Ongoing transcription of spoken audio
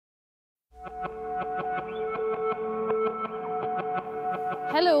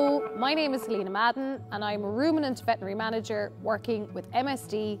Hello, my name is Helena Madden and I'm a ruminant veterinary manager working with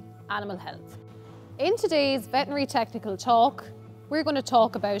MSD Animal Health. In today's veterinary technical talk, we're going to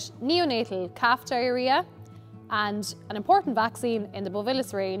talk about neonatal calf diarrhea and an important vaccine in the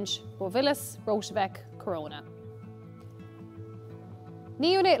Bovilis range, Bovilis rotavirus corona.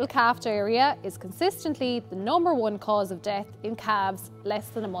 Neonatal calf diarrhea is consistently the #1 cause of death in calves less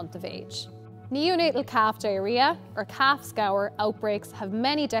than a month of age. Neonatal calf diarrhea, or calf scour, outbreaks have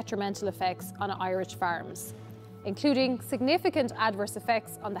many detrimental effects on Irish farms, including significant adverse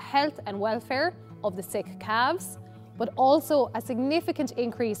effects on the health and welfare of the sick calves, but also a significant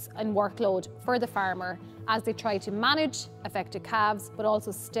increase in workload for the farmer as they try to manage affected calves, but also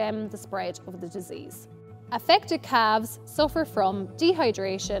stem the spread of the disease. Affected calves suffer from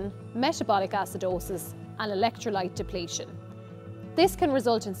dehydration, metabolic acidosis, and electrolyte depletion. This can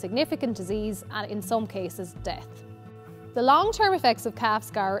result in significant disease and, in some cases, death. The long-term effects of calf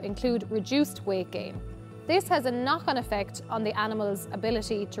scour include reduced weight gain. This has a knock-on effect on the animal's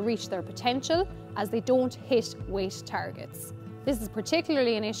ability to reach their potential as they don't hit weight targets. This is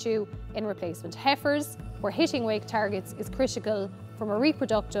particularly an issue in replacement heifers, where hitting weight targets is critical from a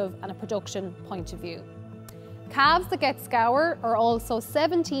reproductive and a production point of view. Calves that get scour are also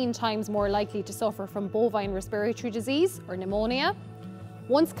 17 times more likely to suffer from bovine respiratory disease, or pneumonia.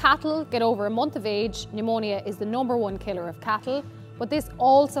 Once cattle get over a month of age, pneumonia is the #1 killer of cattle, but this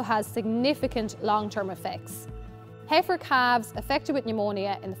also has significant long-term effects. Heifer calves affected with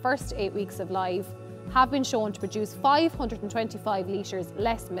pneumonia in the first 8 weeks of life have been shown to produce 525 litres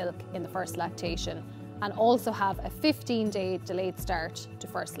less milk in the first lactation and also have a 15-day delayed start to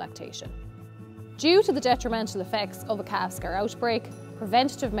first lactation. Due to the detrimental effects of a calf scour outbreak,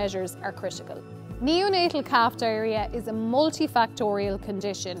 preventative measures are critical. Neonatal calf diarrhea is a multifactorial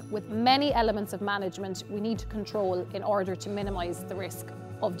condition with many elements of management we need to control in order to minimise the risk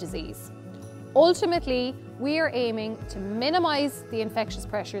of disease. Ultimately, we are aiming to minimise the infectious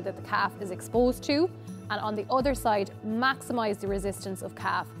pressure that the calf is exposed to, and on the other side, maximise the resistance of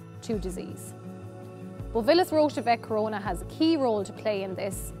calf to disease. Bovilis rotavirus corona has a key role to play in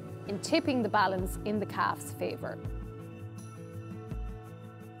this, in tipping the balance in the calf's favour.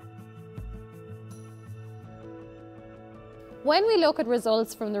 When we look at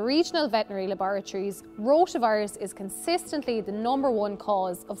results from the regional veterinary laboratories, rotavirus is consistently the #1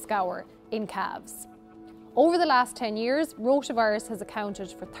 cause of scour in calves. Over the last 10 years, rotavirus has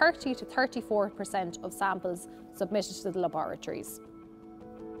accounted for 30 to 34% of samples submitted to the laboratories.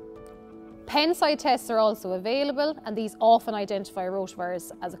 Pen-side tests are also available, and these often identify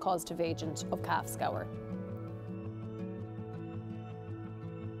rotavirus as a causative agent of calf scour.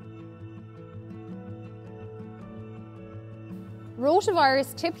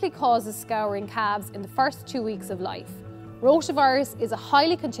 Rotavirus typically causes scour in calves in the first 2 weeks of life. Rotavirus is a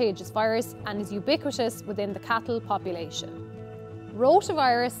highly contagious virus and is ubiquitous within the cattle population.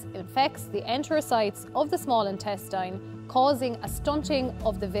 Rotavirus infects the enterocytes of the small intestine, causing a stunting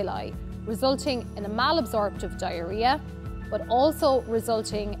of the villi, resulting in a malabsorptive diarrhea, but also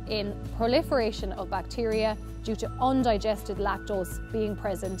resulting in proliferation of bacteria due to undigested lactose being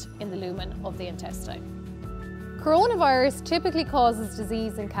present in the lumen of the intestine. Coronavirus typically causes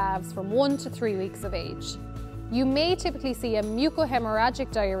disease in calves from 1 to 3 weeks of age. You may typically see a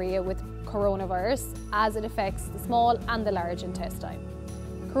mucohemorrhagic diarrhea with coronavirus as it affects the small and the large intestine.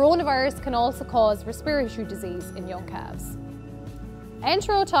 Coronavirus can also cause respiratory disease in young calves.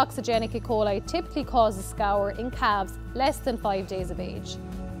 Enterotoxigenic E. coli typically causes scour in calves less than 5 days of age.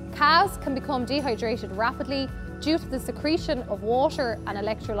 Calves can become dehydrated rapidly due to the secretion of water and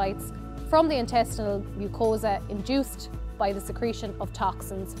electrolytes from the intestinal mucosa induced by the secretion of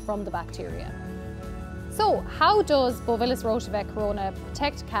toxins from the bacteria. So, how does Bovilis rotavirus corona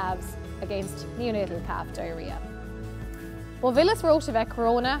protect calves against neonatal calf diarrhea? Bovilis rotavirus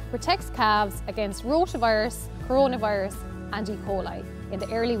corona protects calves against rotavirus, coronavirus, and E. coli in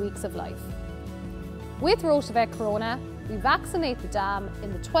the early weeks of life. With rotavirus corona, we vaccinate the dam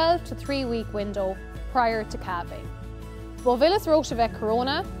in the 12 to 3 week window prior to calving. Bovilis rotavirus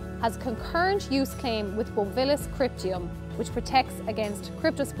corona has a concurrent use claim with Bovilis cryptium, which protects against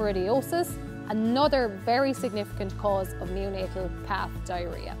cryptosporidiosis, another very significant cause of neonatal calf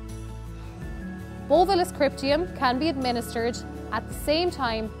diarrhea. Bovilis cryptium can be administered at the same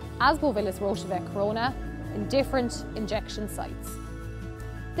time as Bovilis rotavirus corona in different injection sites.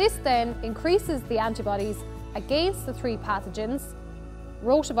 This then increases the antibodies against the 3 pathogens,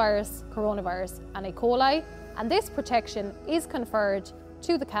 rotavirus, coronavirus, and E. coli, and this protection is conferred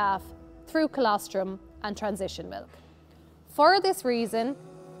to the calf through colostrum and transition milk. For this reason,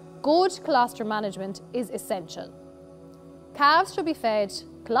 good colostrum management is essential. Calves should be fed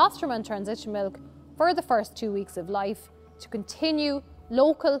colostrum and transition milk for the first 2 weeks of life to continue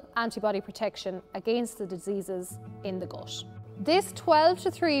local antibody protection against the diseases in the gut. This 12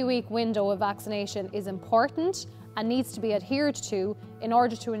 to 3 week window of vaccination is important and needs to be adhered to in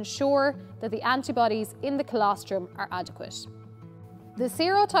order to ensure that the antibodies in the colostrum are adequate. The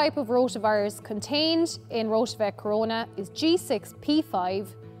serotype of rotavirus contained in Rotavirus corona is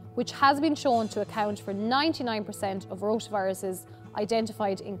G6P5, which has been shown to account for 99% of rotaviruses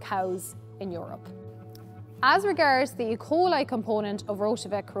identified in cows in Europe. As regards the E. coli component of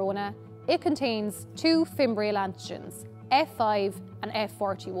Rotavirus corona, it contains 2 fimbrial antigens, F5 and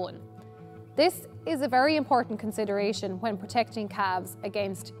F41. This is a very important consideration when protecting calves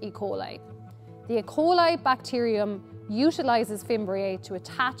against E. coli. The E. coli bacterium utilises fimbriae to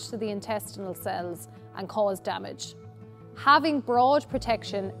attach to the intestinal cells and cause damage. Having broad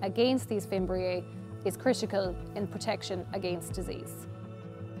protection against these fimbriae is critical in protection against disease.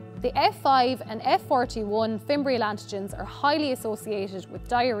 The F5 and F41 fimbrial antigens are highly associated with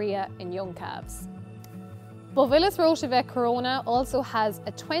diarrhoea in young calves. Bovillus rotavirus corona also has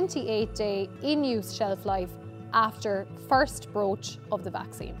a 28-day in-use shelf life after first broach of the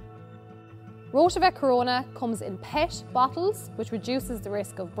vaccine. Rotavirus corona comes in PET bottles, which reduces the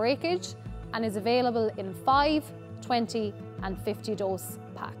risk of breakage and is available in 5, 20 and 50 dose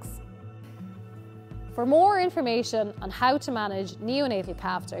packs. For more information on how to manage neonatal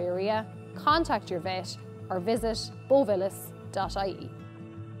calf diarrhoea, contact your vet or visit bovillus.ie.